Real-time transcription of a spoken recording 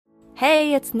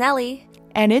Hey, it's Nellie.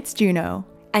 And it's Juno.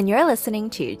 And you're listening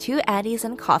to Two Addies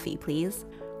and Coffee, Please,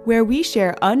 where we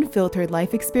share unfiltered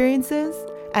life experiences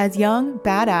as young,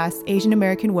 badass Asian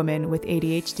American women with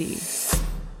ADHD.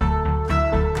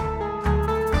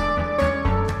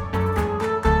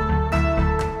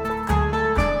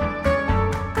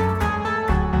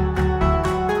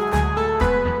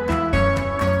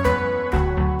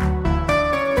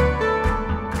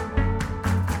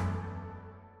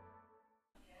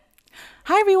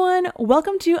 Hi everyone,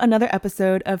 welcome to another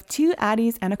episode of Two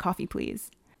Addies and a Coffee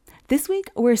Please. This week,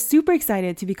 we're super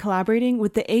excited to be collaborating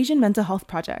with the Asian Mental Health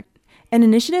Project, an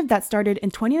initiative that started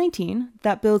in 2019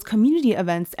 that builds community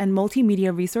events and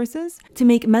multimedia resources to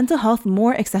make mental health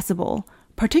more accessible,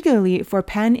 particularly for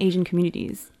Pan-Asian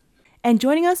communities. And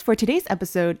joining us for today's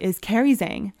episode is Carrie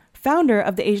Zhang, founder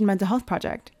of the Asian Mental Health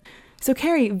Project. So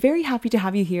Carrie, very happy to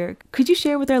have you here. Could you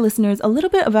share with our listeners a little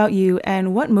bit about you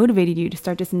and what motivated you to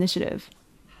start this initiative?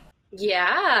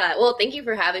 Yeah, well, thank you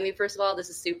for having me. First of all, this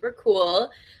is super cool.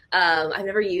 I've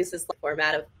never used this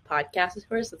format of podcast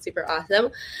before, so it's super awesome.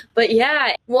 But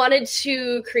yeah, wanted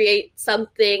to create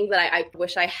something that I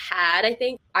wish I had, I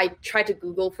think. I tried to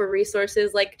Google for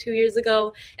resources like 2 years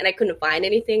ago, and I couldn't find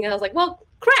anything. And I was like, well,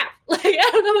 crap, like, I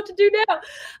don't know what to do now.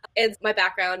 And my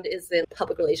background is in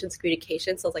public relations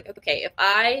communication. So I was like, okay, if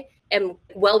I am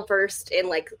well-versed in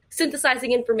like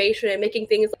synthesizing information and making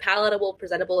things palatable,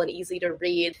 presentable, and easy to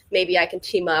read, maybe I can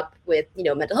team up with,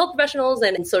 mental health professionals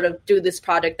and sort of do this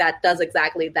project that does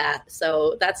exactly that.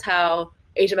 So that's how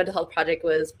Asian Mental Health Project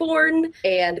was born,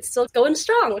 and it's still going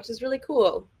strong, which is really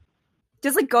cool.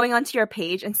 Just like going onto your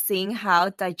page and seeing how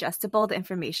digestible the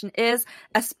information is,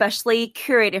 especially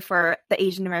curated for the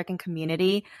Asian American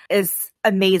community, is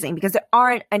amazing because there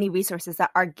aren't any resources that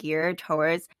are geared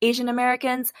towards Asian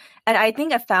Americans. And I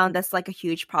think I found this like a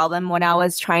huge problem when I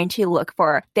was trying to look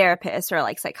for therapists or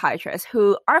like psychiatrists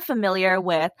who are familiar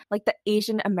with like the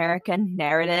Asian American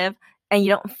narrative, and you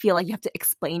don't feel like you have to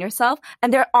explain yourself.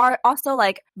 And there are also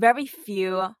like very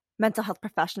few mental health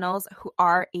professionals who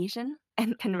are Asian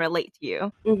and can relate to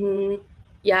you. Mm-hmm.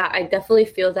 Yeah, I definitely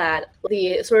feel that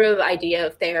the sort of idea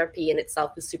of therapy in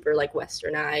itself is super like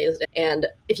westernized. And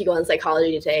if you go on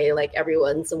Psychology Today, like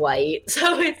everyone's white.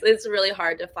 So it's really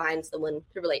hard to find someone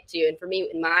to relate to. And for me,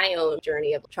 in my own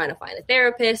journey of trying to find a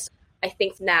therapist, I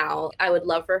think now I would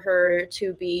love for her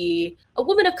to be a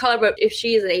woman of color, but if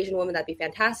she is an Asian woman, that'd be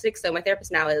fantastic. So my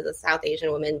therapist now is a South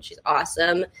Asian woman. She's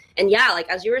awesome. And yeah, like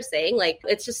as you were saying, like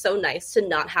it's just so nice to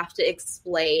not have to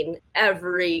explain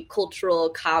every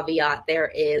cultural caveat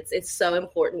there is. It's so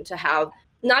important to have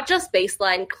not just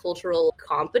baseline cultural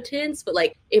competence, but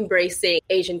like embracing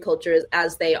Asian cultures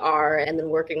as they are and then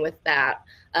working with that.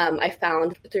 I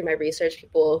found through my research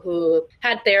people who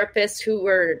had therapists who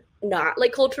were not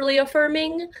like culturally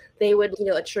affirming. They would,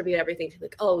 attribute everything to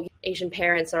like, oh, Asian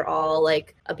parents are all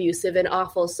like abusive and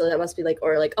awful. So that must be like,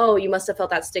 or like, oh, you must have felt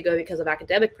that stigma because of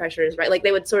academic pressures, right? Like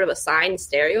they would sort of assign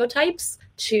stereotypes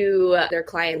to their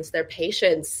clients, their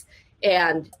patients.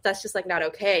 And that's just like not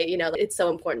okay. It's so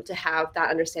important to have that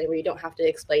understanding where you don't have to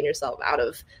explain yourself out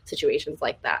of situations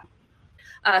like that.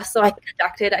 So I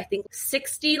conducted,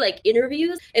 60 like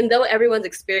interviews. And though everyone's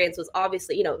experience was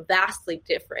obviously, vastly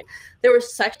different, there were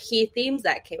such key themes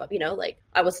that came up, like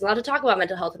I wasn't allowed to talk about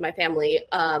mental health in my family.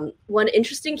 One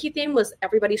interesting key theme was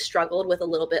everybody struggled with a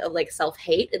little bit of like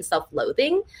self-hate and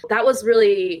self-loathing. That was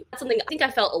really something I think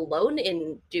I felt alone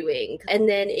in doing. And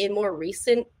then in more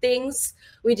recent things,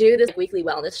 we do this weekly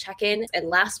wellness check-in. And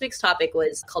last week's topic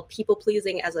was called people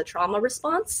pleasing as a trauma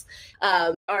response.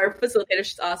 Our facilitator,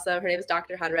 she's awesome. Her name is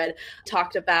Dr. Hanred,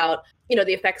 talked about,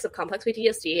 the effects of complex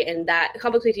PTSD, and that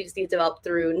complex PTSD is developed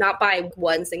through not by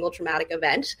one single traumatic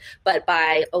event, but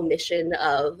by omission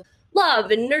of love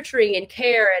and nurturing and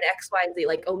care and X, Y, and Z,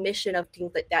 like omission of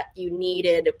things like that you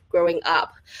needed growing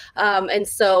up. And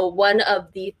so one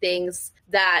of the things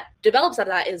that develops out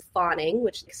of that is fawning,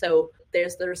 so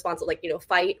there's the response of like,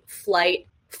 fight, flight,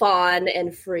 fawn,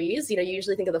 and freeze. You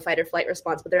usually think of the fight or flight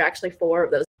response, but there are actually 4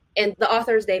 of those. And the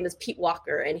author's name is Pete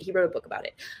Walker, and he wrote a book about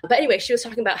it. But anyway, she was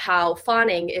talking about how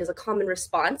fawning is a common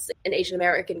response in Asian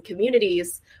American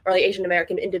communities or like Asian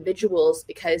American individuals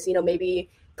because, maybe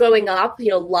growing up,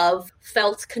 love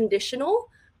felt conditional,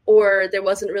 or there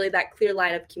wasn't really that clear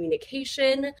line of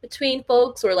communication between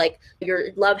folks, or like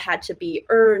your love had to be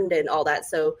earned and all that.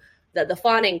 So the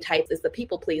fawning type is the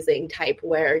people-pleasing type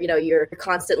where, you're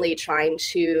constantly trying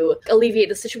to alleviate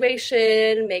the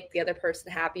situation, make the other person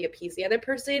happy, appease the other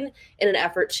person in an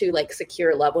effort to, like,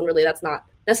 secure love, when really that's not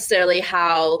necessarily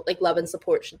how, like, love and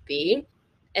support should be.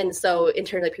 And so in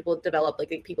turn, like people develop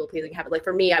like a people pleasing habit. Like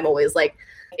for me, I'm always like,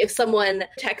 if someone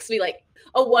texts me like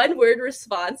a 1-word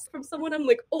response from someone, I'm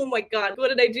like, oh my God, what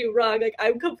did I do wrong? Like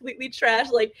I'm completely trash.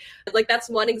 Like that's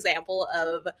one example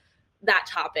of that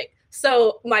topic.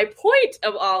 So my point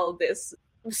of all of this,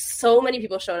 so many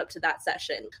people showed up to that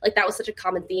session. Like that was such a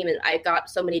common theme, and I got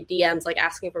so many DMs like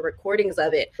asking for recordings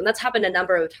of it. And that's happened a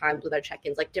number of times with our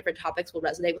check-ins. Like different topics will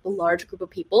resonate with a large group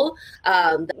of people.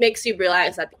 That makes you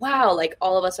realize that, wow, like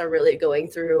all of us are really going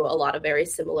through a lot of very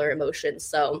similar emotions.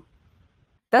 So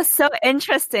that's so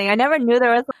interesting. I never knew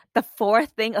there was the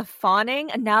fourth thing of fawning,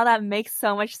 and now that makes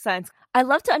so much sense. I'd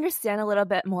love to understand a little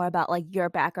bit more about like your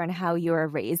background, how you were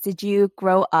raised. Did you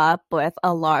grow up with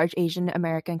a large Asian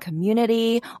American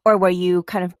community, or were you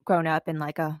kind of grown up in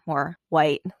like a more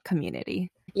white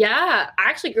community? Yeah, I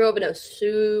actually grew up in a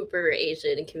super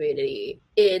Asian community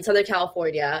in Southern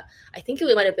California. I think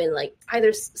it might have been like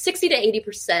either 60 to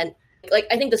 80%. Like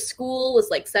I think the school was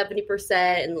like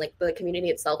 70%, and like the community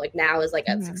itself like now is like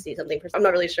at 60 something percent. I'm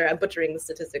not really sure. I'm butchering the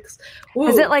statistics. Woo.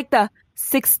 Is it like the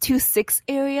 626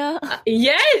 area?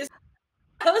 Yes.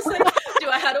 I was like,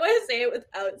 how do I say it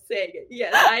without saying it?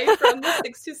 Yes, I'm from the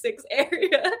 626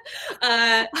 area.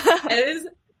 It is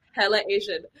hella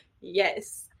Asian.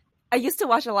 Yes. I used to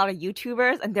watch a lot of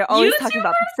YouTubers, and they're always talking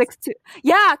about the 6-2.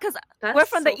 Yeah, because we're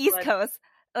from the East Coast,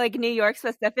 like New York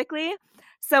specifically.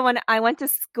 So when I went to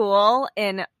school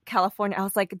in California, I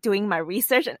was like doing my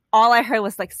research, and all I heard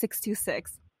was like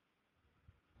 626.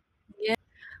 Yeah,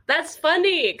 that's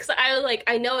funny because I was like,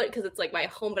 I know it because it's like my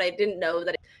home, but I didn't know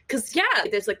that. Because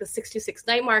there's like the 626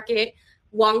 night market.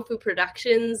 Wong Fu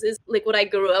Productions is like what I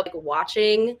grew up like,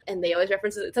 watching, and they always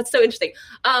reference it. That's so interesting.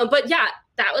 But yeah,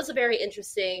 that was a very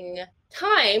interesting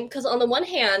time because on the one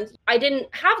hand, I didn't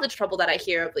have the trouble that I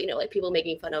hear of, like people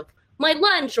making fun of my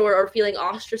lunch or feeling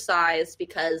ostracized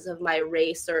because of my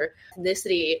race or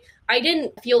ethnicity. I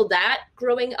didn't feel that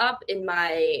growing up in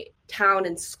my town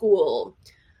and school.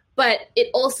 But it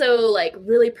also like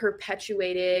really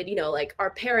perpetuated, like our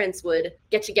parents would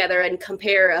get together and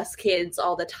compare us kids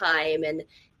all the time. And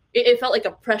it felt like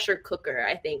a pressure cooker,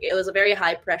 I think. It was a very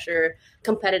high pressure,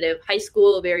 competitive high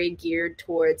school, very geared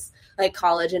towards like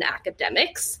college and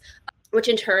academics, which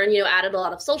in turn, added a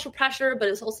lot of social pressure, but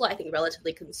it was also, I think,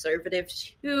 relatively conservative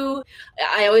too.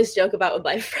 I always joke about with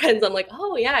my friends, I'm like,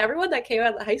 oh yeah, everyone that came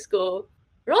out of the high school,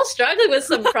 we're all struggling with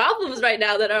some problems right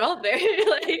now that are all very,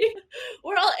 like,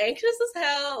 we're all anxious as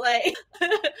hell, like.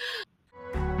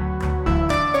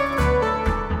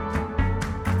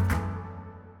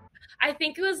 I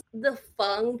think it was the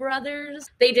Fung brothers.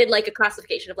 They did like a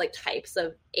classification of like types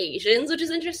of Asians, which is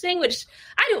interesting, which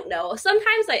I don't know.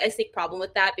 Sometimes I see a problem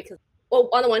with that because, well,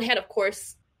 on the one hand, of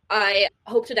course, I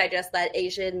hope to digest that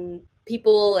Asian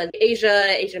people and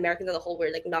Asian Americans as a whole were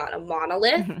like not a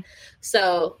monolith. Mm-hmm.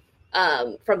 So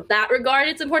from that regard,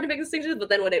 it's important to make distinctions. But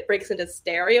then when it breaks into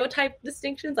stereotype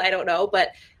distinctions, I don't know.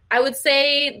 But I would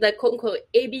say the quote unquote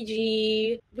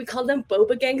ABG, we call them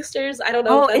boba gangsters. I don't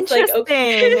know if that's like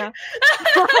okay. It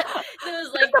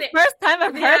was like the first time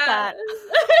I've heard that.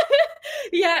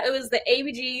 Yeah, it was the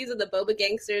ABGs and the boba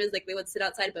gangsters. Like they would sit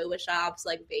outside boba shops,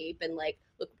 like vape and like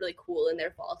look really cool in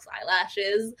their false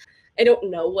eyelashes. I don't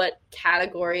know what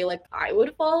category like I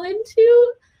would fall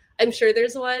into. I'm sure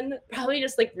there's one, probably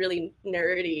just like really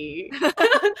nerdy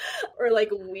or like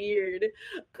weird.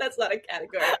 That's not a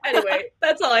category. Anyway,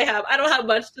 that's all I have. I don't have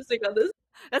much to say on this.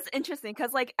 That's interesting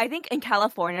because like I think in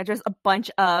California, there's a bunch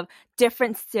of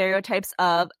different stereotypes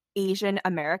of Asian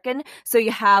American. So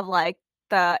you have like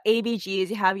the ABGs,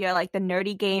 you have your like the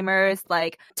nerdy gamers,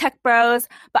 like tech bros.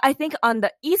 But I think on the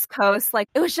East Coast, like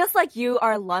it was just like you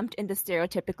are lumped into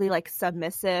stereotypically like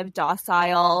submissive,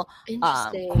 docile,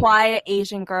 quiet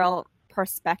Asian girl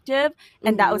perspective.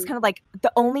 And that was kind of like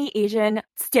the only Asian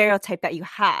stereotype that you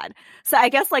had. So I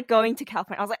guess like going to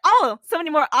California, I was like, oh, so many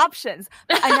more options.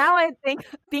 But now I think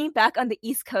being back on the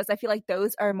East Coast, I feel like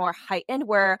those are more heightened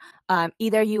where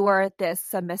either you were this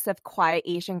submissive, quiet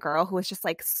Asian girl who was just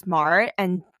like smart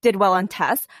and did well on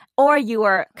tests, or you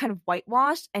were kind of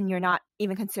whitewashed and you're not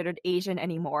even considered Asian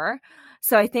anymore.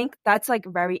 So I think that's like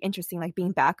very interesting, like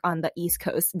being back on the East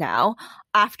Coast now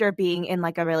after being in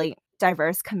like a really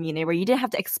diverse community where you didn't have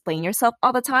to explain yourself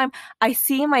all the time. I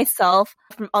see myself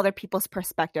from other people's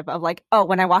perspective of like, oh,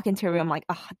 when I walk into a room, I'm like,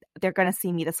 oh, they're going to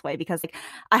see me this way because like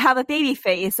I have a baby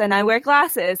face and I wear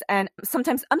glasses and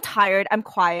sometimes I'm tired, I'm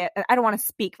quiet, and I don't want to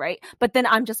speak, right? But then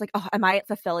I'm just like, oh, am I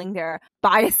fulfilling their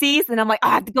biases? And I'm like, oh,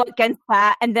 I have to go against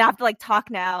that and then I have to like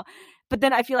talk now. But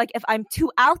then I feel like if I'm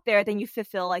too out there, then you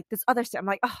fulfill like this other stuff. I'm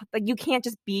like, oh, like you can't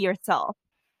just be yourself.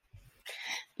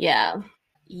 Yeah.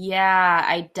 Yeah,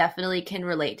 I definitely can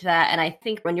relate to that. And I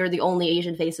think when you're the only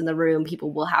Asian face in the room,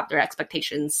 people will have their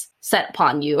expectations set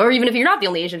upon you. Or even if you're not the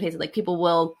only Asian face, like people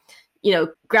will,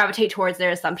 gravitate towards their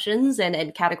assumptions and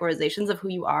categorizations of who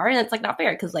you are. And it's like not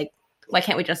fair because like, why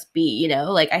can't we just be,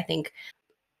 Like I think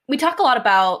we talk a lot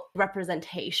about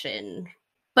representation,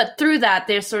 but through that,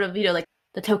 there's sort of, like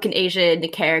the token Asian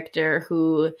character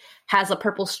who has a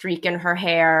purple streak in her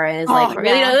hair and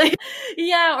is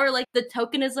yeah, or like the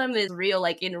tokenism is real,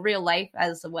 like in real life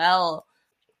as well.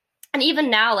 And even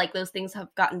now, like those things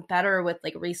have gotten better with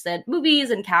like recent movies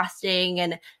and casting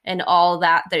and all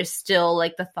that. There's still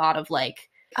like the thought of like,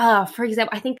 for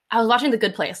example, I think I was watching The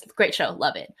Good Place. Great show,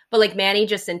 love it. But like Manny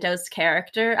Jacinto's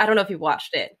character, I don't know if you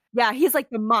watched it. Yeah, he's like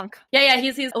the monk. Yeah,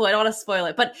 he's oh, I don't want to spoil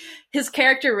it, but his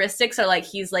characteristics are like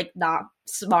he's like not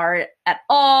smart at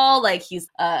all, like he's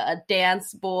a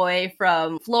dance boy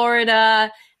from Florida.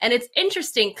 And it's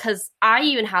interesting because I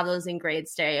even have those ingrained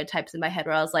stereotypes in my head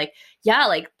where I was like, yeah,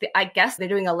 like I guess they're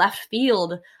doing a left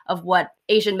field of what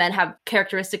Asian men have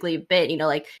characteristically been,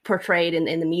 like portrayed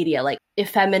in the media, like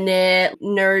effeminate,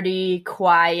 nerdy,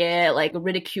 quiet, like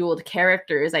ridiculed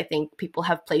characters. I think people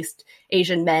have placed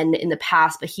Asian men in the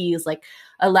past, but he's like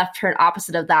a left turn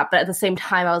opposite of that. But at the same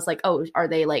time, I was like, oh, are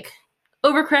they like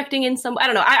overcorrecting in some, I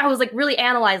don't know. I was like really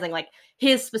analyzing like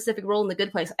his specific role in The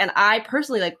Good Place. And I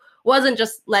personally like wasn't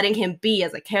just letting him be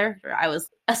as a character. I was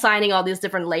assigning all these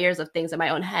different layers of things in my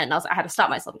own head. And I had to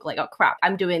stop myself and go like, oh crap,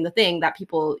 I'm doing the thing that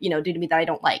people, do to me that I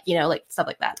don't like, like stuff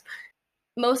like that.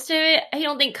 Most of it, I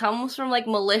don't think comes from like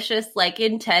malicious, like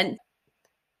intent.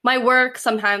 My work,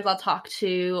 sometimes I'll talk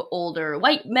to older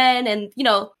white men and,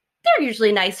 they're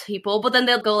usually nice people, but then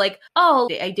they'll go like, oh,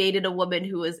 I dated a woman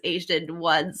who was Asian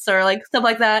once or like stuff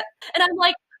like that. And I'm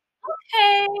like,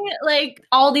 okay, like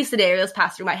all these scenarios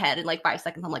pass through my head in like 5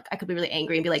 seconds. I'm like, I could be really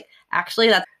angry and be like, actually,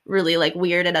 that's really like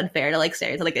weird and unfair to like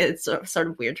stereotype. Like it's sort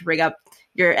of weird to bring up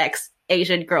your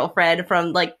ex-Asian girlfriend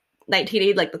from like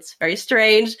 1980, like that's very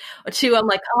strange. Or two, I'm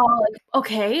like, oh, like,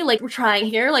 okay, like we're trying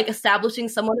here, like establishing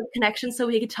somewhat of a connection so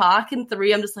we can talk. And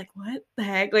 3, I'm just like, what the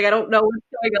heck? Like I don't know what's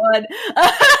going on.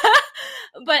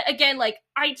 But again, like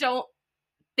I don't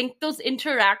think those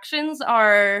interactions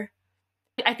are,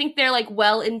 I think they're like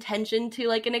well intentioned to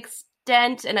like an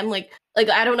extent, and I'm like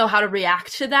I don't know how to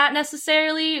react to that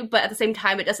necessarily, but at the same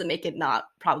time it doesn't make it not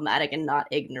problematic and not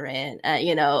ignorant,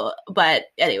 but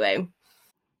anyway,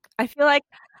 I feel like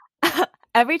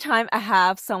every time I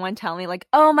have someone tell me like,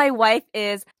 oh, my wife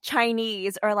is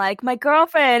Chinese or like my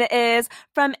girlfriend is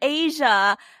from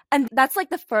Asia, and that's like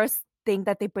the first thing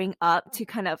that they bring up to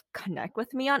kind of connect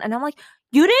with me on, and I'm like,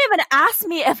 you didn't even ask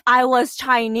me if I was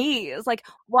Chinese. Like,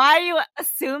 why are you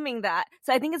assuming that?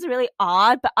 So I think it's really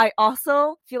odd, but I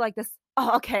also feel like this,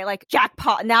 oh, okay, like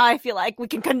jackpot. Now I feel like we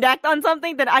can connect on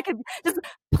something that I could just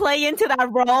play into that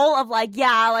role of like,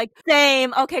 yeah, like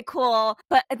same. Okay, cool.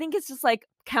 But I think it's just like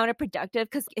counterproductive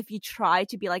because if you try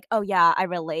to be like, oh yeah, I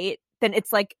relate, then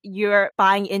it's like you're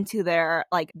buying into their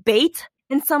like bait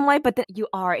in some way, but then you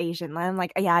are Asian. And I'm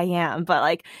like, yeah, I am. But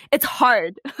like, it's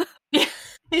hard.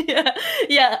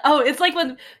 Yeah. Oh, it's like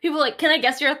when people are like, can I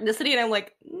guess your ethnicity? And I'm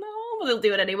like, no, but they'll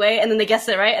do it anyway. And then they guess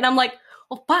it right. And I'm like,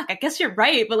 well, fuck, I guess you're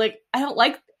right. But like, I don't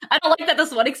like that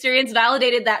this one experience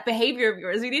validated that behavior of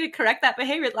yours. We need to correct that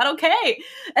behavior. It's not okay.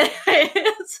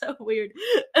 It's so weird.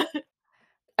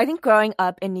 I think growing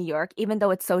up in New York, even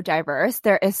though it's so diverse,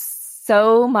 there is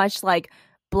so much like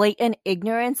blatant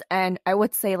ignorance and I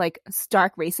would say like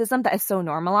stark racism that is so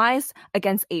normalized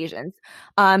against Asians.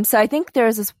 So I think there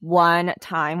was this one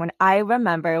time when I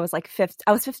remember it was like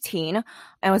I was 15 and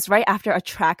it was right after a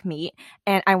track meet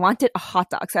and I wanted a hot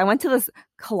dog. So I went to this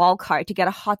halal cart to get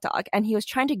a hot dog and he was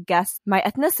trying to guess my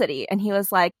ethnicity and he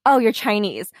was like, oh, you're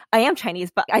Chinese. I am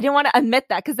Chinese, but I didn't want to admit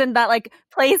that because then that like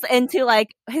plays into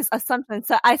like his assumption.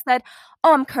 So I said,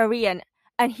 oh, I'm Korean.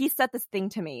 And he said this thing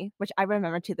to me, which I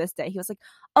remember to this day. He was like,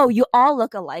 oh, you all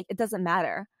look alike. It doesn't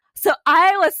matter. So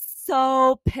I was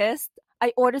so pissed.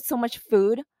 I ordered so much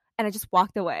food and I just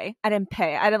walked away. I didn't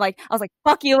pay. I was like,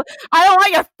 fuck you. I don't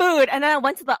want your food. And then I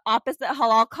went to the opposite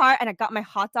halal cart and I got my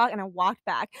hot dog and I walked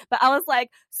back. But I was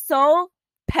like so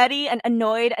petty and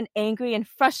annoyed and angry and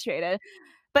frustrated.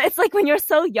 But it's like when you're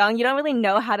so young, you don't really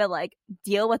know how to like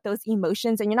deal with those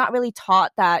emotions and you're not really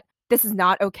taught that this is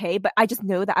not okay, but I just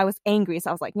know that I was angry. So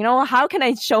I was like, how can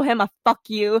I show him a fuck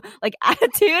you like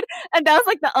attitude? And that was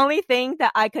like the only thing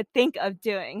that I could think of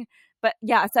doing. But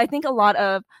yeah, so I think a lot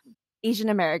of Asian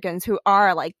Americans who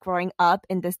are like growing up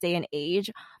in this day and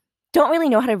age don't really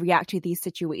know how to react to these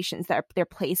situations that they're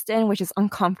placed in, which is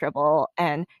uncomfortable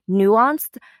and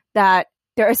nuanced, that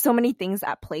there are so many things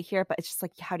at play here, but it's just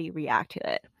like, how do you react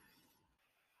to it?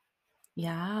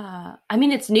 Yeah. I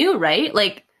mean, it's new, right?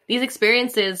 Like these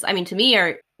experiences, I mean, to me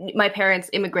are my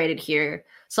parents immigrated here.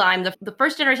 So I'm the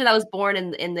first generation that was born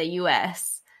in the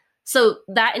US. So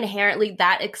that inherently,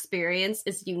 that experience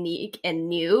is unique and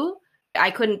new. I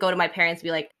couldn't go to my parents and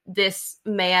be like, this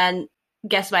man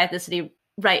guessed my ethnicity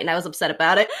right, and I was upset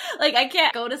about it. Like, I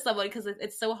can't go to someone because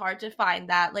it's so hard to find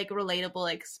that like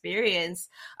relatable experience,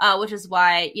 which is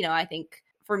why, you know, I think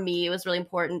for me it was really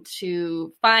important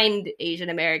to find Asian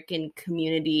American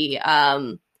community.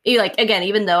 Like, again,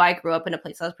 even though I grew up in a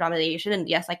place that was predominantly Asian, and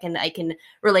yes, I can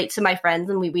relate to my friends,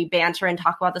 and we banter and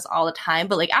talk about this all the time.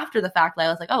 But like after the fact, I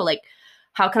was like, oh, like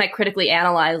how can I critically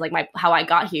analyze like how I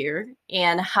got here,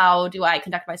 and how do I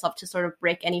conduct myself to sort of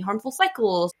break any harmful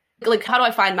cycles? Like, how do I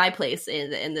find my place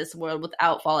in this world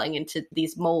without falling into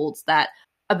these molds that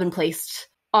have been placed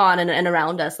on and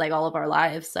around us like all of our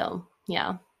lives? So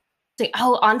yeah.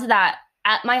 Oh, onto that.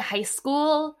 At my high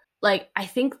school, like, I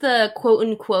think the quote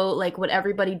unquote, like what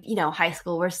everybody, you know, high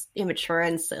school, we're immature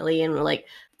and silly, and we're like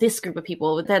this group of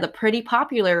people, they're the pretty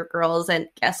popular girls. And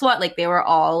guess what? Like, they were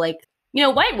all like, you know,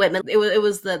 white women. It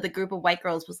was the group of white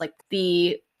girls was like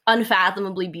the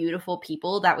unfathomably beautiful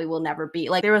people that we will never be.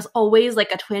 Like, there was always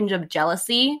like a twinge of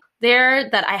jealousy there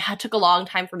that took a long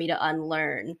time for me to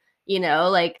unlearn. You know,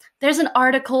 like there's an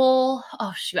article,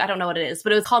 oh shoot, I don't know what it is,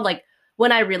 but it was called like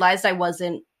When I Realized I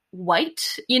Wasn't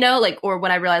White, you know, like, or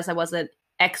when I realized I wasn't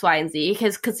X, Y, and Z.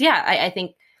 Because yeah, I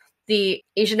think the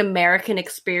Asian American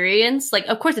experience, like,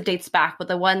 of course it dates back, but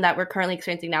the one that we're currently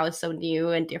experiencing now is so new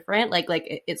and different. Like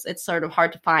it's sort of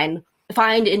hard to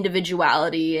find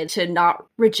individuality and to not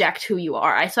reject who you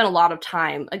are. I spent a lot of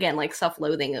time, again, like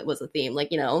self-loathing was a theme,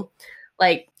 like, you know,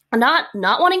 like not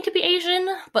wanting to be Asian,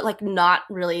 but like not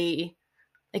really,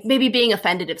 like maybe being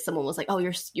offended if someone was like, oh,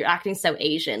 you're acting so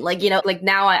Asian. Like, you know, like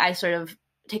now I sort of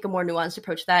take a more nuanced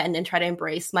approach to that and then try to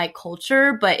embrace my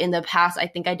culture. But in the past, I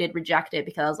think I did reject it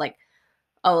because I was like,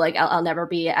 oh, like I'll never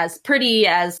be as pretty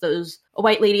as those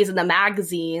white ladies in the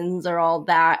magazines or all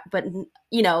that. But,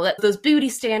 you know, those beauty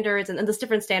standards and those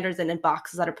different standards and in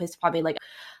boxes that are placed upon me, like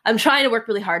I'm trying to work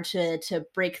really hard to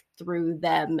break through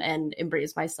them and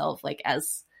embrace myself like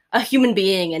as a human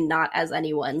being and not as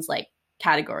anyone's like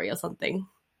category or something.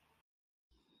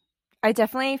 I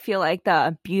definitely feel like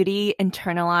the beauty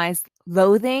internalized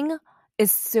loathing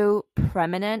is so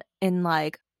prominent in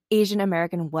like Asian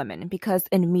American women, because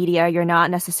in media you're not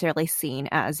necessarily seen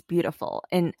as beautiful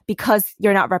and because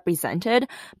you're not represented.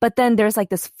 But then there's like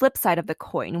this flip side of the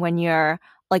coin when you're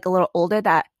like a little older,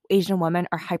 that Asian women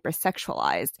are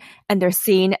hypersexualized and they're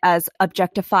seen as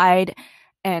objectified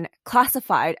and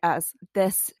classified as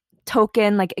this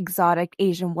token like exotic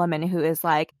Asian woman who is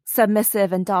like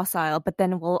submissive and docile, but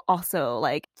then will also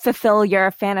like fulfill your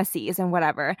fantasies and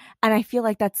whatever. And I feel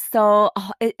like that's so,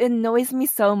 it annoys me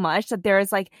so much that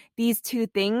there's like these two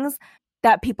things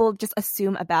that people just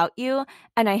assume about you.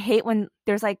 And I hate when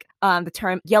there's like the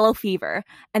term yellow fever,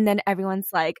 and then everyone's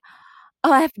like,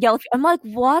 oh, I have yellow fever. I'm like,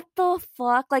 what the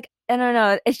fuck? Like, I don't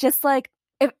know. It's just like,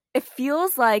 it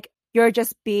feels like you're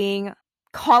just being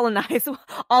colonized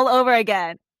all over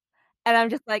again. And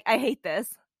I'm just like, I hate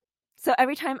this. So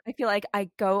every time I feel like I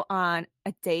go on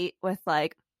a date with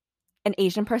like an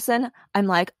Asian person, I'm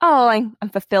like, oh, I'm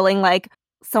fulfilling like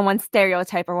someone's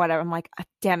stereotype or whatever. I'm like, ah,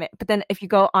 damn it. But then if you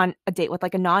go on a date with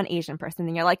like a non-Asian person,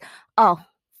 then you're like, oh,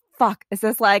 fuck, is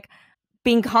this like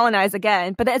being colonized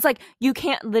again? But then it's like, you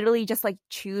can't literally just like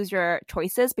choose your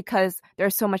choices because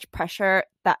there's so much pressure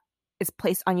that is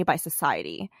placed on you by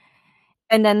society.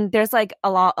 And then there's like a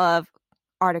lot of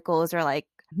articles or like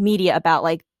media about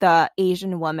like the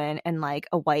Asian woman and like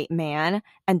a white man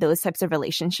and those types of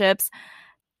relationships.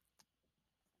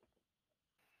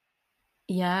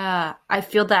 Yeah, I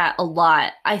feel that a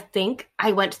lot. I think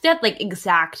I went to that like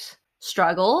exact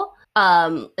struggle.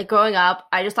 Like growing up,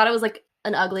 I just thought I was like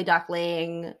an ugly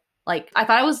duckling. Like I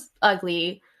thought I was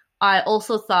ugly. I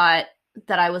also thought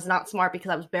that I was not smart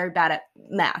because I was very bad at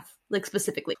math, like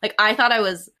specifically. Like I thought I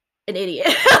was an idiot.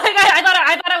 Like I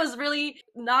thought I was really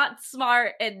not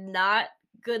smart and not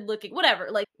good looking, whatever,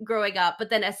 like growing up. But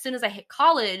then as soon as I hit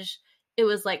college, it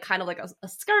was like kind of like a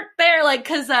skirt there, like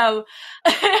because so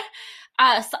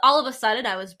all of a sudden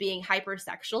I was being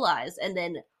hypersexualized, and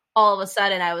then all of a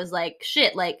sudden I was like,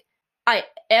 shit, like I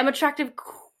am attractive,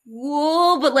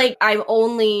 cool, but like I'm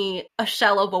only a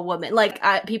shell of a woman. Like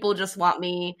people just want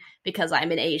me because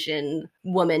I'm an Asian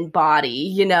woman body,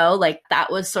 you know? Like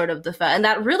that was sort of the fun, and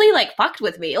that really like fucked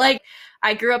with me. Like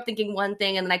I grew up thinking one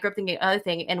thing, and then I grew up thinking other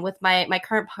thing. And with my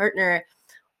current partner,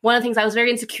 one of the things I was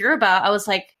very insecure about, I was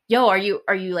like, yo, are you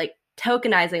like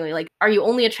tokenizingly, like, are you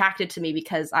only attracted to me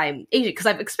because I'm Asian? Because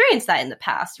I've experienced that in the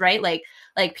past, right? Like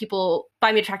people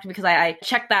find me attractive because I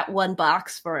check that one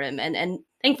box for him, and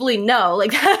thankfully, no,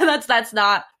 like that's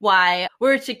not why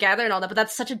we're together and all that. But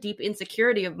that's such a deep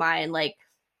insecurity of mine, like,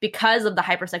 because of the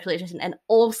hypersexualization, and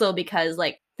also because,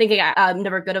 like, thinking I'm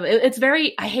never good at it. It's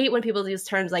very, I hate when people use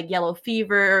terms like yellow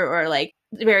fever or like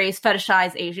very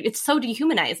fetishized Asian. It's so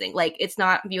dehumanizing. Like, it's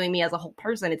not viewing me as a whole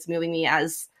person. It's viewing me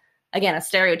as, again, a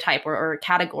stereotype or a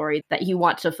category that you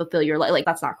want to fulfill your life. Like,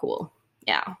 that's not cool.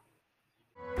 Yeah.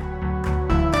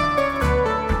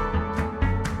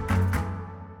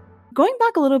 Going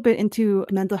back a little bit into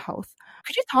mental health,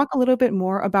 could you talk a little bit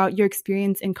more about your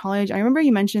experience in college? I remember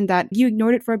you mentioned that you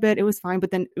ignored it for a bit, it was fine,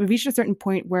 but then it reached a certain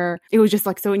point where it was just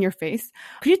like so in your face.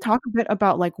 Could you talk a bit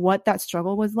about like what that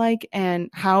struggle was like and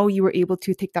how you were able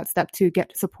to take that step to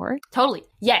get support? Totally.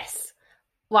 Yes.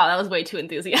 Wow, that was way too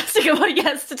enthusiastic of a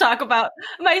yes to talk about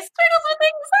my struggles with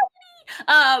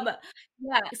anxiety.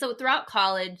 Yeah, so throughout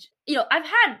college, I've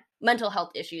had mental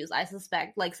health issues, I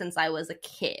suspect, like, since I was a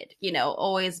kid,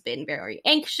 always been very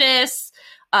anxious,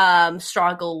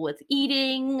 struggle with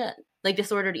eating, like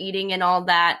disordered eating and all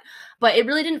that. But it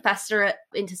really didn't fester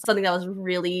into something that was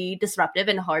really disruptive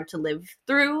and hard to live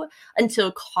through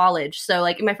until college. So,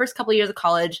 like, in my first couple of years of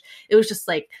college, it was just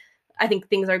like, I think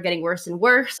things are getting worse and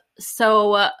worse.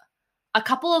 So a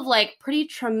couple of like pretty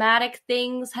traumatic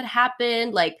things had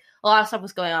happened. Like, a lot of stuff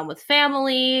was going on with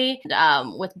family,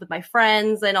 with my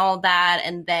friends and all that.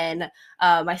 And then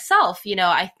myself,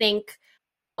 I think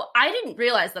I didn't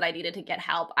realize that I needed to get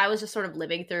help. I was just sort of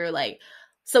living through like,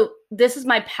 so this is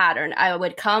my pattern. I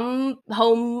would come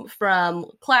home from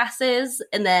classes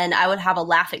and then I would have a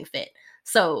laughing fit.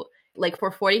 So like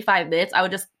for 45 minutes, I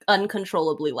would just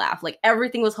uncontrollably laugh. Like,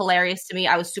 everything was hilarious to me.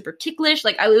 I was super ticklish.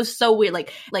 Like, I was so weird.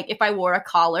 Like if I wore a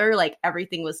collar, like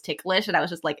everything was ticklish, and I was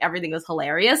just like, everything was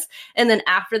hilarious. And then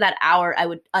after that hour, I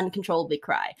would uncontrollably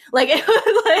cry. Like, it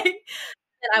was like,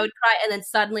 and I would cry, and then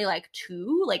suddenly like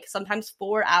 2, like sometimes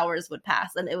 4 hours would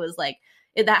pass, and it was like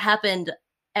that happened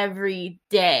every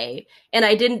day, and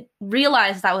I didn't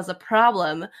realize that was a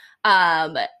problem.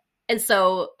 And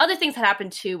so other things had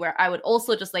happened too, where I would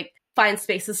also just like find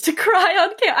spaces to cry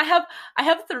on camera. I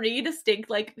have 3 distinct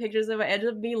like pictures of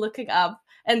me looking up,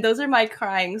 and those are my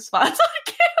crying spots on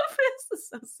campus. It's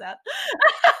so sad.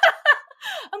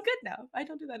 I'm good now. I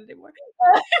don't do that anymore.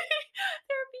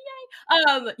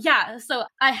 Therapy, yay. Yeah, so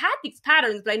I had these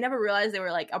patterns, but I never realized they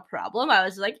were like a problem. I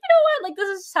was like, you know what? Like,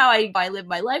 this is how I live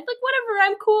my life. Like, whatever,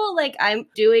 I'm cool. Like, I'm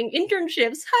doing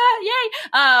internships. Ha,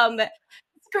 yay.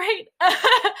 Great.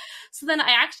 So then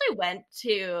I actually went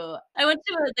to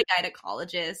the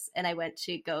gynecologist, and I went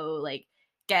to go like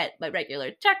get my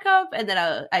regular checkup, and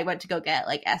then I went to go get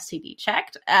like STD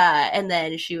checked, and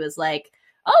then she was like,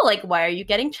 oh, like, why are you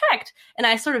getting checked? And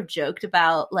I sort of joked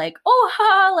about like, oh,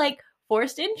 ha, like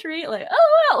forced entry, like,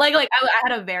 oh, well. like I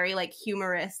had a very like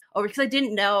humorous because I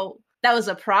didn't know that was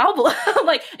a problem.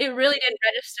 Like, it really didn't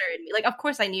register in me. Like, of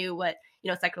course I knew what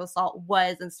sexual assault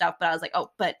was and stuff, but I was like,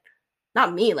 oh, but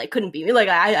not me, like, couldn't be me. Like,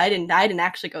 I didn't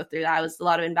actually go through that. It was a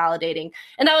lot of invalidating.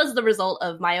 And that was the result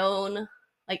of my own,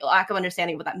 like, lack of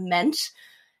understanding what that meant.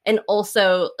 And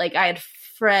also, like, I had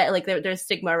like, there's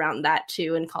stigma around that,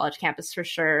 too, in college campus, for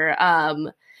sure.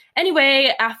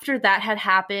 Anyway, after that had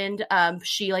happened,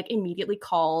 she, like, immediately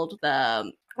called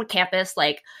the campus,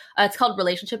 like, it's called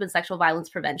Relationship and Sexual Violence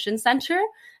Prevention Center.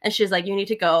 And she's like, you need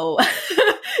to go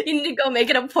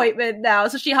make an appointment now.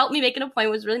 So she helped me make an appointment.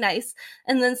 It was really nice.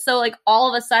 And then so like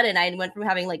all of a sudden I went from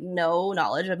having like no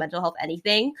knowledge of mental health,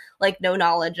 anything, like no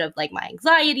knowledge of like my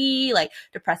anxiety, like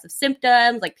depressive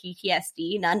symptoms, like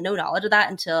PTSD, no knowledge of that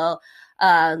until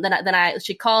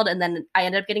she called, and then I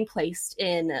ended up getting placed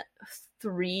in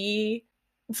 3.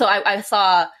 So I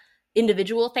saw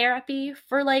individual therapy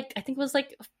for like, I think it was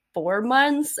like 4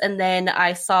 months, and then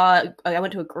I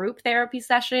went to a group therapy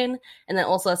session, and then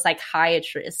also a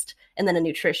psychiatrist, and then a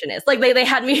nutritionist. Like, they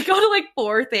had me go to like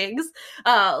 4 things,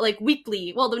 like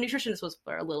weekly. Well, the nutritionist was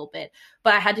for a little bit,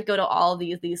 but I had to go to all of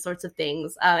these sorts of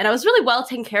things, and I was really well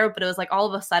taken care of. But it was like all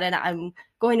of a sudden I'm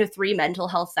going to 3 mental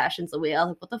health sessions a week. I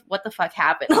was like, what the fuck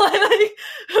happened? Like,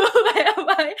 who am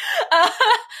I?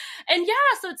 And yeah,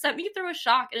 so it sent me through a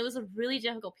shock, and it was a really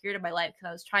difficult period of my life because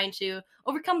I was trying to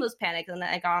overcome those panics, and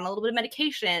then I got on a little bit of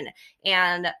medication,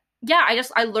 and yeah,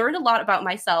 I learned a lot about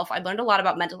myself. I learned a lot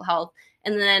about mental health,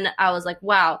 and then I was like,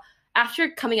 wow.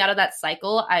 After coming out of that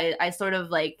cycle, I sort of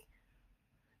like,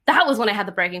 that was when I had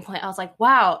the breaking point. I was like,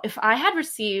 wow, if I had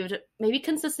received maybe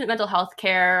consistent mental health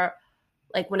care,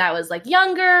 like when I was like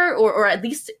younger, or at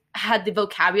least had the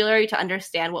vocabulary to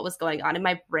understand what was going on in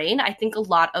my brain, I think a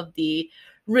lot of the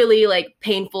really like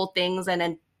painful things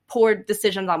and poor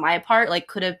decisions on my part like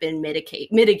could have been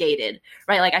mitigated,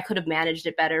 right? Like I could have managed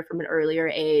it better from an earlier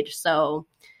age. So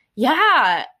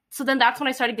yeah. So then that's when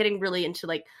I started getting really into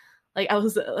like I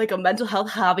was like a mental health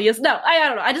hobbyist. No, I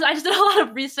don't know. I just did a lot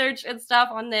of research and stuff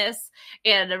on this,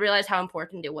 and I realized how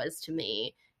important it was to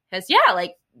me. Because yeah,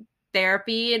 like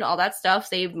therapy and all that stuff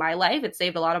saved my life. It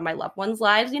saved a lot of my loved ones'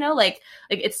 lives, you know, like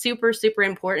it's super, super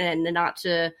important, and not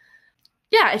to,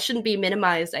 yeah, it shouldn't be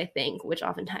minimized, I think, which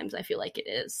oftentimes I feel like it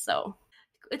is. So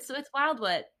it's wild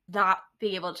what not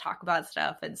being able to talk about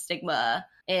stuff and stigma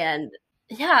and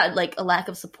yeah, like a lack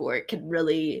of support could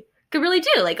really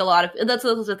do. Like a lot of that's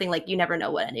the thing, like you never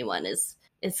know what anyone is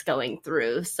going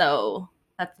through. So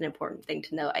that's an important thing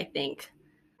to know, I think.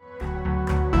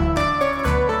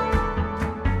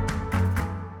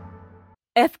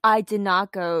 If I did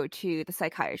not go to the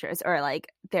psychiatrist or like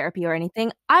therapy or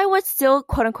anything, I would still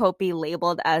quote unquote be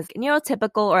labeled as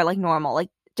neurotypical or like normal, like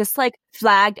just like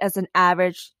flagged as an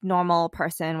average normal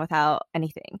person without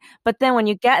anything. But then when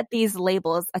you get these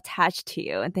labels attached to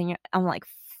you, and then I'm like,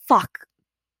 fuck,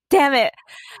 damn it.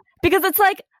 Because it's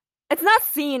like, it's not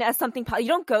seen as something, you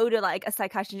don't go to like a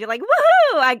psychiatrist, you're like,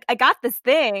 woohoo, I got this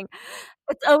thing.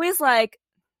 It's always like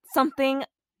something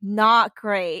not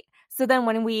great. So then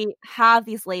when we have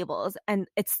these labels and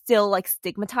it's still like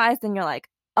stigmatized, then you're like,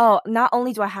 oh, not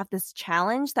only do I have this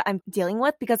challenge that I'm dealing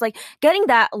with, because like getting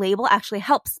that label actually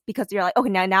helps because you're like, okay,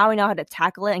 now I know how to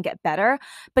tackle it and get better.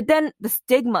 But then the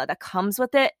stigma that comes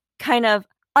with it kind of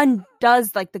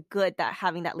undoes like the good that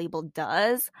having that label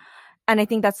does. And I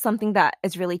think that's something that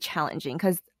is really challenging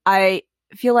because I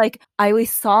feel like I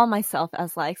always saw myself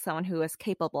as like someone who was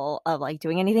capable of like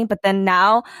doing anything, but then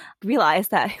now realize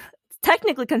that it's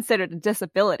technically considered a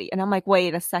disability. And I'm like,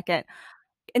 wait a second.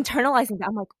 Internalizing that,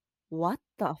 I'm like, what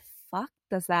the fuck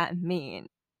does that mean?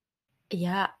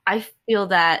 Yeah, I feel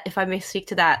that, if I may speak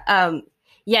to that,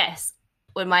 yes,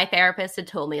 when my therapist had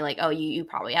told me like, oh, you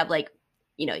probably have like,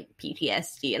 you know,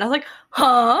 PTSD, and I was like,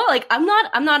 huh? Like I'm not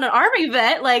an army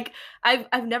vet. Like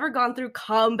I've never gone through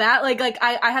combat. Like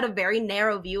I had a very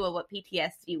narrow view of what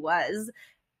PTSD was.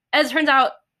 As it turns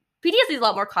out, PTSD is a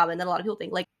lot more common than a lot of people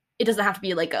think. Like it doesn't have to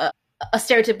be like a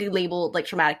stereotypically labeled like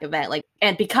traumatic event, like,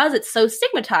 and because it's so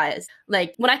stigmatized,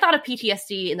 like when I thought of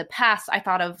PTSD in the past, I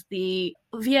thought of the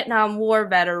Vietnam War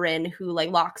veteran who like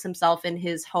locks himself in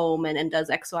his home and does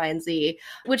X, Y, and Z,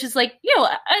 which is like, you know,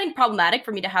 I think problematic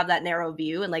for me to have that narrow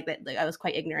view, and like that, like, I was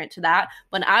quite ignorant to that.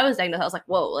 When I was diagnosed, I was like,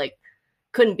 whoa, like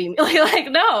couldn't be me.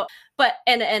 like no. But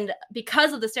and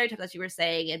because of the stereotypes that you were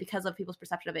saying, and because of people's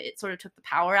perception of it, it sort of took the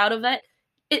power out of it.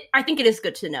 I think it is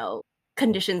good to know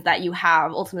conditions that you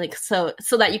have ultimately, so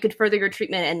that you could further your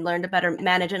treatment and learn to better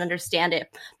manage and understand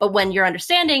it. But when your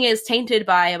understanding is tainted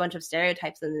by a bunch of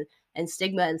stereotypes and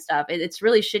stigma and stuff, it's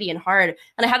really shitty and hard.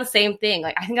 And I had the same thing.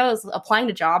 Like I think I was applying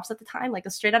to jobs at the time, like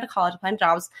straight out of college, applying to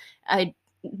jobs. I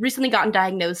recently gotten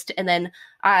diagnosed, and then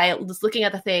I was looking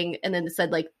at the thing, and then it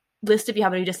said like list if you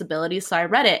have any disabilities. So I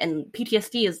read it, and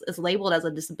PTSD is labeled as a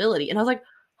disability, and I was like,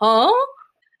 huh?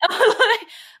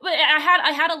 But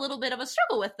I had a little bit of a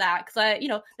struggle with that because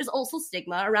there's also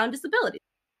stigma around disability.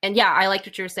 And yeah, I liked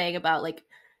what you were saying about like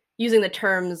using the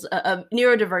terms of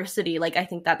neurodiversity. Like I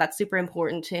think that's super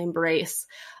important to embrace.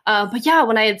 But yeah,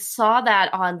 when I saw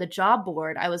that on the job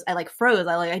board, I like froze.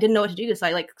 I didn't know what to do. So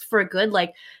I like for a good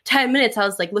like 10 minutes, I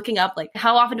was like looking up like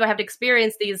how often do I have to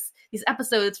experience these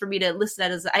episodes for me to list that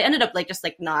as. I ended up like just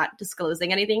like not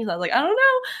disclosing anything. So I was like, I don't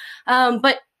know.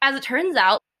 But as it turns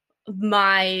out,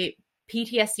 my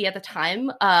PTSD at the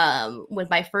time, with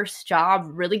my first job,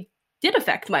 really did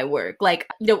affect my work. Like,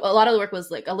 a lot of the work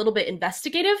was like a little bit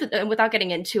investigative, and without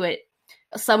getting into it,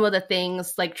 some of the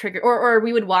things like trigger, or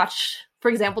we would watch, for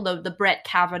example, the Brett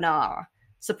Kavanaugh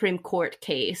Supreme Court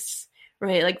case,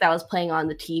 right? Like that was playing on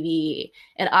the TV,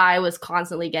 and I was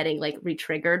constantly getting like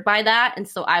re-triggered by that. And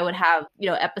so I would have,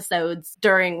 episodes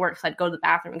during work, so I'd go to the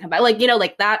bathroom and come back,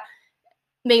 like that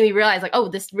made me realize like, oh,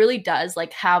 this really does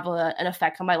like have an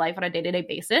effect on my life on a day-to-day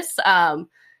basis.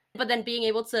 But then being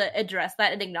able to address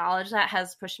that and acknowledge that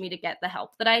has pushed me to get the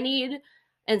help that I need.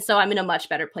 And so I'm in a much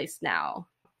better place now.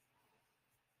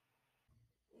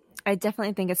 I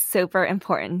definitely think it's super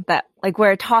important that like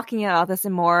we're talking about this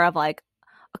in more of like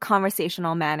a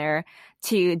conversational manner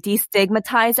to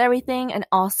destigmatize everything and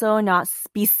also not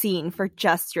be seen for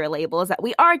just your labels, that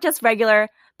we are just regular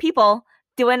people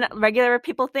doing regular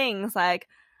people things. Like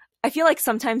I feel like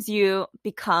sometimes you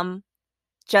become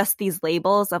just these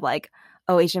labels of like,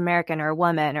 oh, Asian American or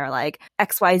woman or like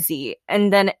XYZ,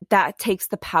 and then that takes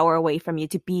the power away from you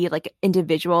to be like an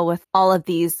individual with all of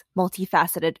these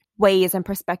multifaceted ways and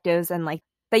perspectives, and like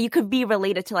that you could be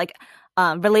related to like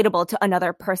relatable to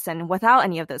another person without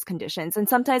any of those conditions. And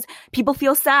sometimes people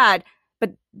feel sad,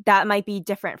 but that might be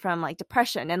different from like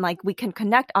depression, and like we can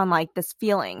connect on like this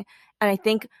feeling. And I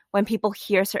think when people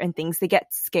hear certain things, they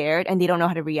get scared and they don't know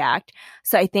how to react.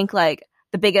 So I think like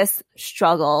the biggest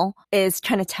struggle is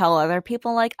trying to tell other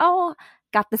people like, oh,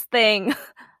 got this thing.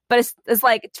 But it's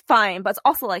like, it's fine, but it's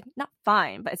also like not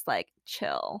fine, but it's like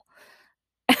chill.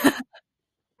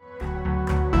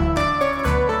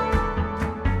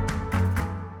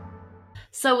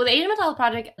 So with the Asian Mental Health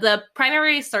Project, the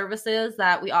primary services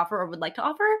that we offer or would like to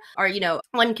offer are,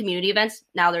 one, community events.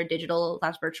 Now they're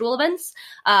digital/virtual events.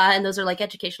 And those are like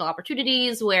educational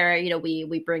opportunities where,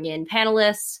 we bring in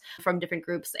panelists from different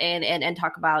groups and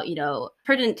talk about,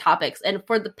 pertinent topics. And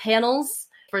for the panels,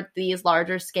 for these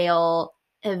larger scale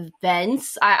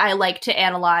events, I like to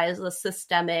analyze the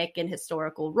systemic and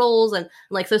historical roles and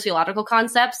like sociological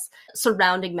concepts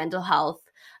surrounding mental health.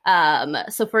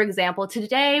 So for example,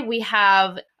 today we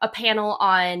have a panel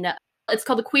on, it's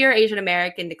called the Queer Asian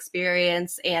American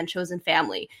Experience and Chosen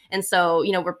Family. And so,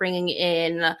 we're bringing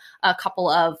in a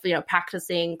couple of,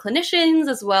 practicing clinicians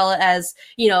as well as,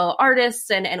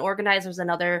 artists and organizers and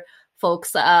other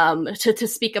folks to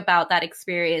speak about that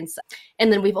experience.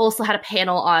 And then we've also had a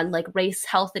panel on like race,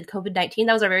 health, and COVID-19.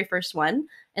 That was our very first one.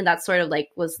 And that sort of like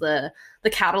was the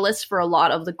catalyst for a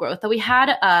lot of the growth that we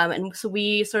had. And so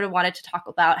we sort of wanted to talk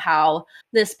about how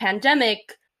this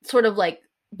pandemic sort of like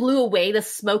blew away the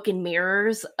smoke and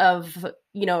mirrors of,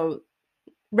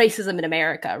 racism in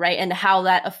America, right? And how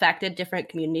that affected different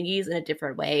communities in a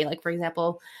different way. Like, for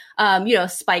example,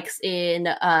 spikes in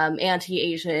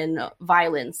anti-Asian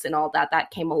violence and all that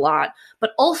came a lot.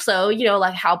 But also,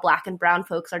 like how Black and brown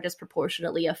folks are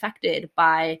disproportionately affected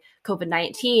by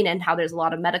COVID-19 and how there's a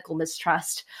lot of medical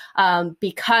mistrust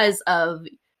because of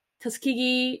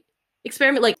Tuskegee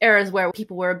experiment, like eras where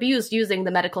people were abused using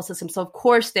the medical system. So of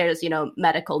course there's,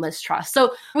 medical mistrust.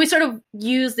 So we sort of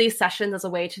use these sessions as a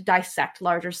way to dissect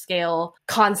larger scale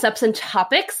concepts and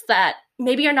topics that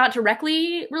maybe are not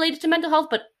directly related to mental health,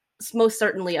 but most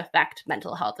certainly affect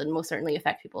mental health and most certainly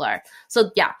affect people are. So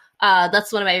yeah,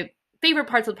 that's one of my favorite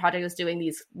parts of the project is doing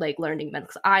these like learning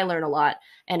events. I learn a lot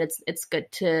and it's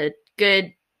good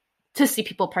to see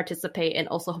people participate and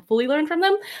also hopefully learn from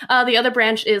them. The other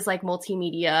branch is like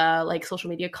multimedia, like social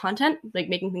media content, like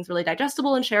making things really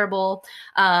digestible and shareable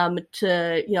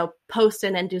to, post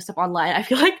and do stuff online. I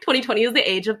feel like 2020 is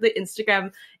the age of the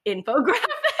Instagram infographic.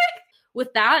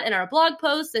 With that and our blog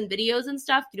posts and videos and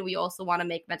stuff, we also want to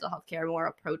make mental health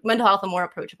a more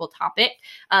approachable topic,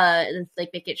 and like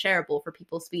make it shareable for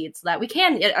people's feeds so that we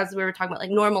can, as we were talking about, like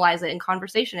normalize it in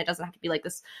conversation. It doesn't have to be like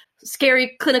this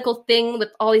scary clinical thing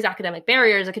with all these academic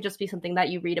barriers. It could just be something that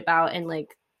you read about and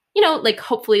like, like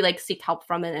hopefully like seek help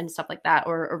from it and stuff like that,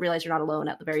 or realize you're not alone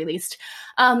at the very least.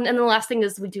 And then the last thing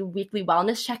is we do weekly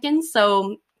wellness check-ins.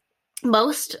 So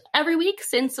most every week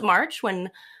since March when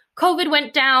COVID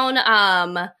went down.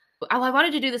 I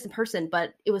wanted to do this in person,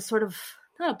 but it was sort of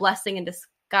not a blessing in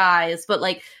disguise, but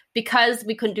like because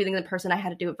we couldn't do things in person, I had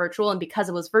to do it virtual. And because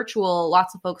it was virtual,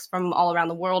 lots of folks from all around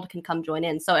the world can come join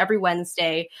in. So every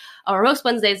Wednesday, or most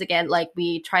Wednesdays again, like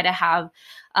we try to have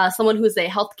someone who's a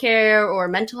healthcare or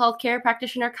mental health care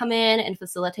practitioner come in and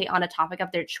facilitate on a topic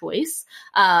of their choice.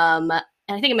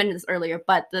 And I think I mentioned this earlier,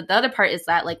 but the other part is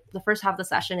that like the first half of the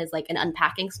session is like an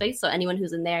unpacking space. So anyone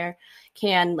who's in there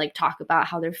can like talk about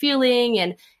how they're feeling,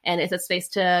 and it's a space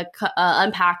to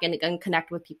unpack and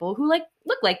connect with people who like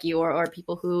look like you or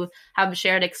people who have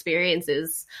shared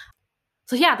experiences.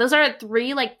 So yeah, those are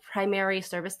three like primary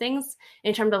service things.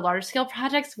 In terms of large scale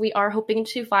projects, we are hoping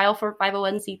to file for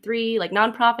 501c3, like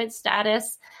nonprofit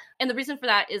status. And the reason for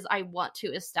that is I want to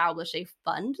establish a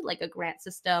fund, like a grant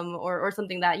system or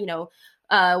something that,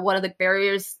 one of the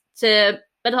barriers to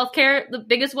mental health care, the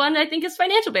biggest one, I think, is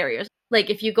financial barriers. Like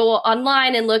if you go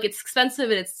online and look, it's expensive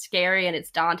and it's scary and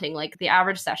it's daunting. Like the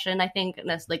average session, I think, and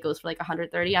this like goes for like $130,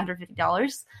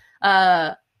 $150.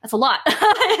 That's a lot.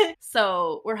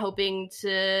 So we're hoping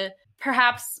to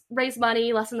perhaps raise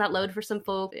money, lessen that load for some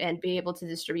folk, and be able to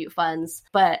distribute funds.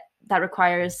 But that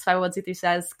requires 501c3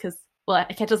 status because, well,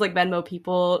 I can't just like Venmo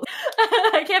people.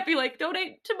 I can't be like,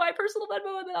 donate to my personal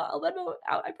Venmo and then I'll Venmo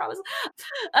out, I promise.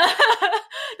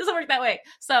 Doesn't work that way.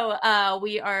 So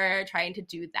we are trying to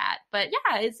do that. But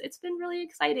yeah, it's been really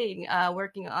exciting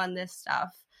working on this stuff.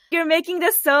 You're making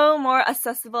this so more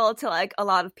accessible to like a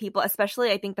lot of people,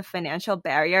 especially I think the financial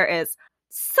barrier is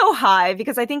so high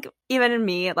because I think even in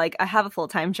me, like I have a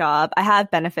full-time job, I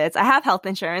have benefits, I have health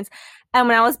insurance. And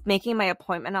when I was making my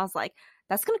appointment, I was like,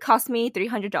 that's going to cost me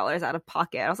 $300 out of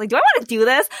pocket. I was like, do I want to do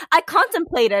this? I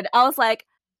contemplated. I was like,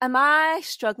 am I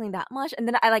struggling that much? And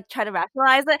then I like try to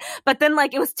rationalize it, but then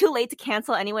like it was too late to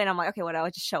cancel anyway. And I'm like, okay, whatever,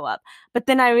 I'll just show up. But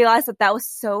then I realized that that was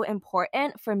so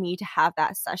important for me to have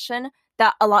that session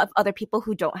that a lot of other people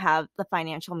who don't have the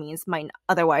financial means might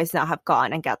otherwise not have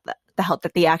gone and get the help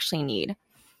that they actually need.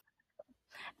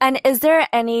 And is there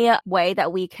any way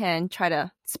that we can try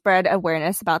to spread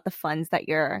awareness about the funds that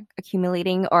you're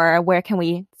accumulating, or where can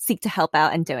we seek to help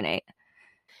out and donate?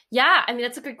 Yeah, I mean,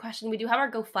 that's a good question. We do have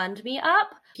our GoFundMe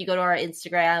up. If you go to our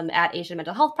Instagram at Asian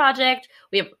Mental Health Project,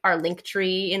 we have our link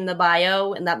tree in the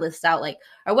bio, and that lists out like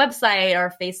our website,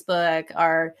 our Facebook,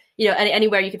 our,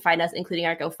 anywhere you can find us, including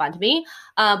our GoFundMe.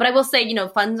 But I will say,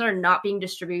 funds are not being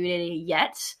distributed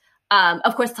yet.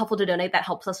 Of course, it's helpful to donate. That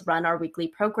helps us run our weekly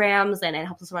programs and it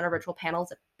helps us run our virtual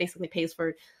panels. It basically pays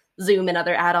for Zoom and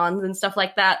other add-ons and stuff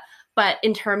like that. But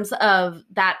in terms of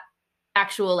that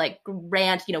actual like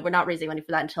grant, we're not raising money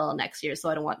for that until next year. So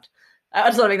I just want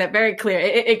to make that very clear.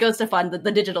 It goes to fund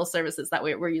the digital services that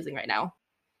we're using right now.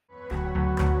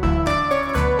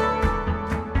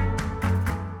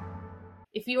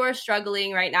 If you are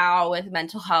struggling right now with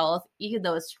mental health, even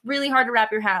though it's really hard to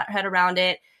wrap your head around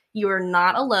it, you are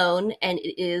not alone, and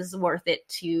it is worth it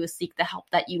to seek the help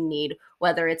that you need,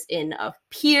 whether it's in a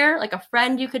peer, like a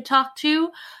friend you could talk to,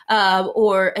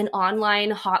 or an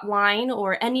online hotline,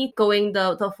 or any going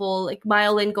the full like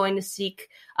mile in going to seek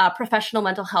professional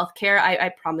mental health care. I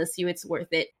promise you it's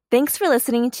worth it. Thanks for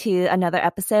listening to another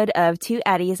episode of Two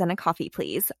Addies and a Coffee,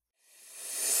 Please.